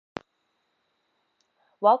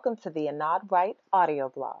Welcome to the Anad Wright audio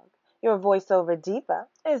blog. Your voiceover diva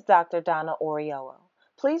is Dr. Donna Oriolo.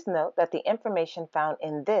 Please note that the information found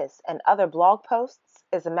in this and other blog posts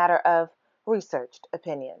is a matter of researched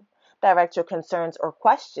opinion. Direct your concerns or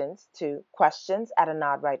questions to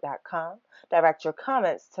questions@anadwright.com. Direct your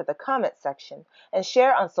comments to the comment section and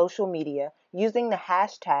share on social media using the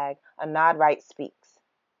hashtag AnadWrightSpeaks.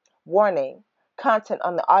 Warning, content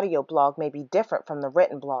on the audio blog may be different from the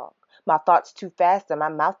written blog. My thoughts too fast and my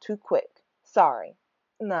mouth too quick. Sorry.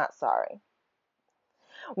 Not sorry.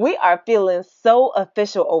 We are feeling so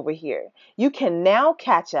official over here. You can now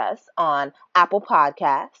catch us on Apple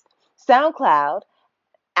Podcasts, SoundCloud,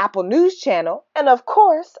 Apple News Channel, and of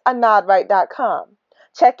course, anodwright.com.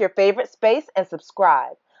 Check your favorite space and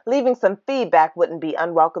subscribe. Leaving some feedback wouldn't be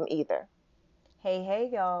unwelcome either. Hey,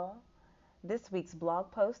 y'all. This week's blog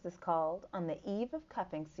post is called On the Eve of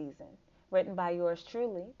Cuffing Season, written by yours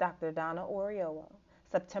truly, Dr. Donna Oriolo,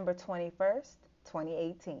 September 21st,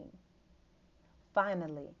 2018.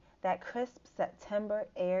 Finally, that crisp September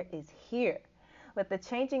air is here. With the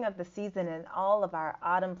changing of the season and all of our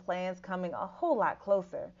autumn plans coming a whole lot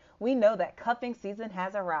closer, we know that cuffing season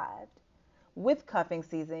has arrived. With cuffing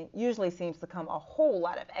season usually seems to come a whole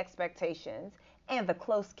lot of expectations and the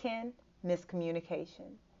close kin,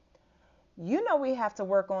 miscommunication. You know we have to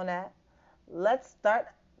work on that. Let's start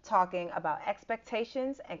talking about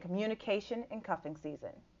expectations and communication in cuffing season.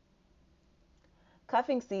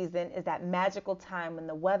 Cuffing season is that magical time when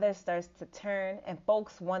the weather starts to turn and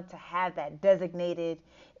folks want to have that designated,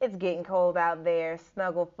 it's getting cold out there,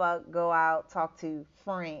 snuggle fuck, go out, talk to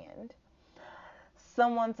friend.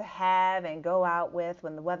 Someone to have and go out with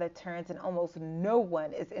when the weather turns and almost no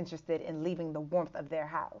one is interested in leaving the warmth of their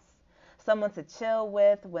house. Someone to chill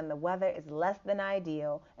with when the weather is less than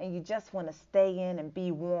ideal and you just want to stay in and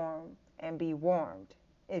be warm and be warmed,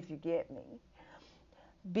 if you get me.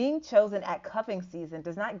 Being chosen at cuffing season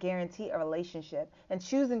does not guarantee a relationship, and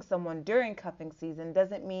choosing someone during cuffing season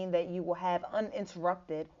doesn't mean that you will have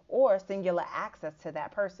uninterrupted or singular access to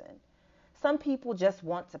that person. Some people just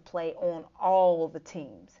want to play on all the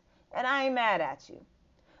teams, and I ain't mad at you.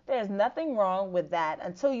 There's nothing wrong with that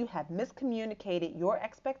until you have miscommunicated your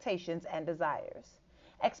expectations and desires.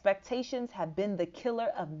 Expectations have been the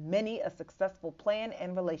killer of many a successful plan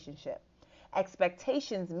and relationship.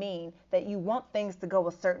 Expectations mean that you want things to go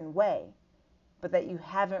a certain way, but that you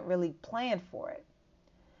haven't really planned for it.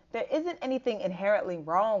 There isn't anything inherently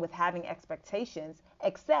wrong with having expectations,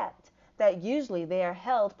 except that usually they are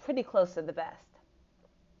held pretty close to the vest.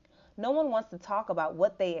 No one wants to talk about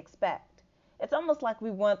what they expect. It's almost like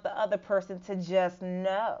we want the other person to just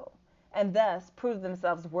know, and thus prove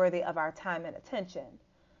themselves worthy of our time and attention.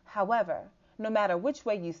 However, no matter which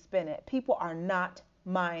way you spin it, people are not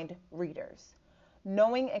mind readers.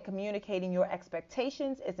 Knowing and communicating your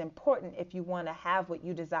expectations is important if you want to have what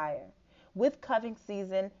you desire. With cuffing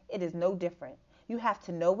season, it is no different. You have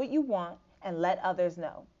to know what you want and let others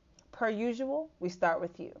know. Per usual, we start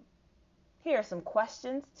with you. Here are some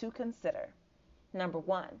questions to consider. Number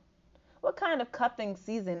 1. What kind of cuffing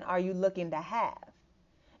season are you looking to have?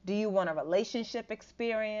 Do you want a relationship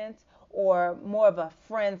experience or more of a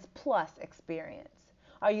friends plus experience?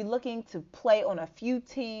 Are you looking to play on a few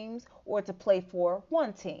teams or to play for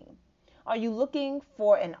one team? Are you looking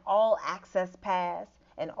for an all access pass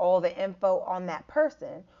and all the info on that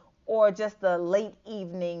person, or just the late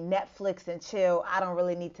evening Netflix and chill, I don't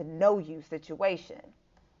really need to know you situation?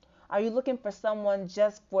 Are you looking for someone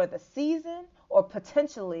just for the season or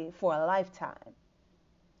potentially for a lifetime?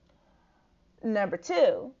 Number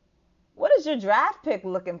 2, what is your draft pick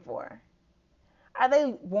looking for? Are they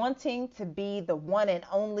wanting to be the one and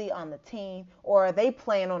only on the team, or are they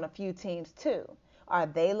playing on a few teams too? Are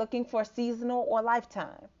they looking for seasonal or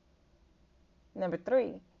lifetime? Number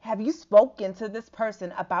 3, have you spoken to this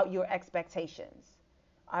person about your expectations?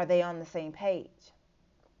 Are they on the same page?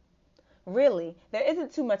 Really, there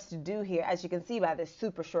isn't too much to do here, as you can see by this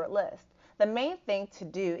super short list. The main thing to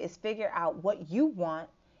do is figure out what you want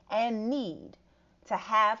and need to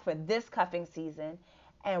have for this cuffing season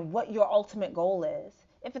and what your ultimate goal is.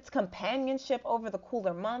 If it's companionship over the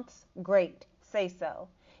cooler months, great, say so.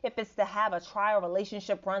 If it's to have a trial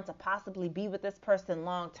relationship run to possibly be with this person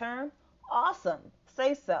long term, awesome,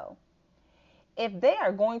 say so. If they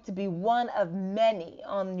are going to be one of many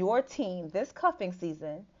on your team this cuffing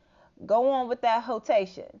season, go on with that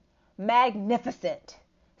hotation. Magnificent.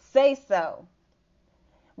 Say so.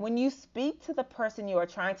 When you speak to the person you are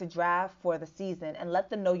trying to draft for the season and let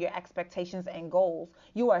them know your expectations and goals,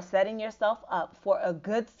 you are setting yourself up for a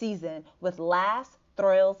good season with laughs,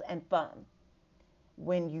 thrills, and fun.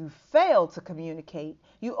 When you fail to communicate,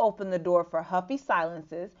 you open the door for huffy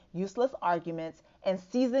silences, useless arguments, and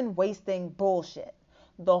season wasting bullshit.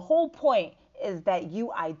 The whole point is that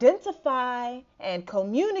you identify and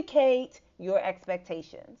communicate your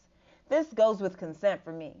expectations. This goes with consent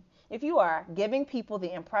for me. If you are giving people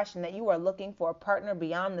the impression that you are looking for a partner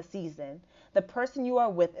beyond the season, the person you are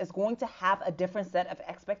with is going to have a different set of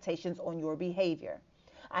expectations on your behavior.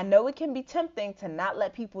 I know it can be tempting to not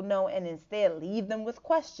let people know and instead leave them with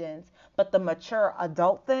questions, but the mature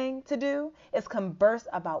adult thing to do is converse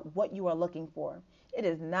about what you are looking for. It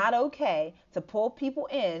is not okay to pull people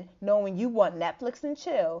in knowing you want Netflix and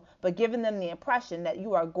chill, but giving them the impression that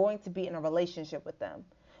you are going to be in a relationship with them.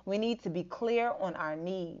 We need to be clear on our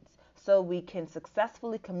needs so we can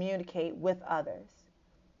successfully communicate with others.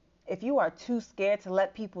 If you are too scared to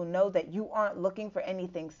let people know that you aren't looking for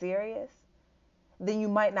anything serious, then you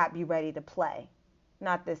might not be ready to play.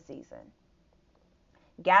 Not this season.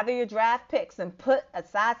 Gather your draft picks and put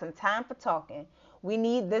aside some time for talking. We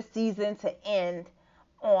need this season to end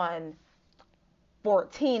on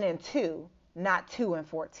 14-2, not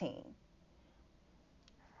 2-14.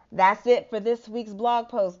 That's it for this week's blog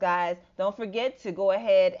post, guys. Don't forget to go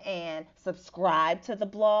ahead and subscribe to the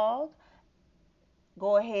blog.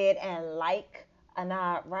 Go ahead and like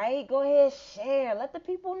right? Go ahead, share. Let the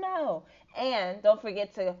people know. And don't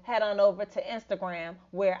forget to head on over to Instagram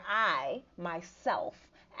where I, myself,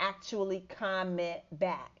 actually comment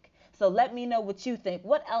back. So let me know what you think.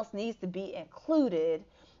 What else needs to be included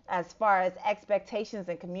as far as expectations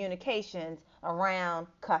and communications around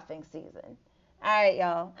cuffing season? All right,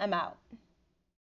 y'all. I'm out.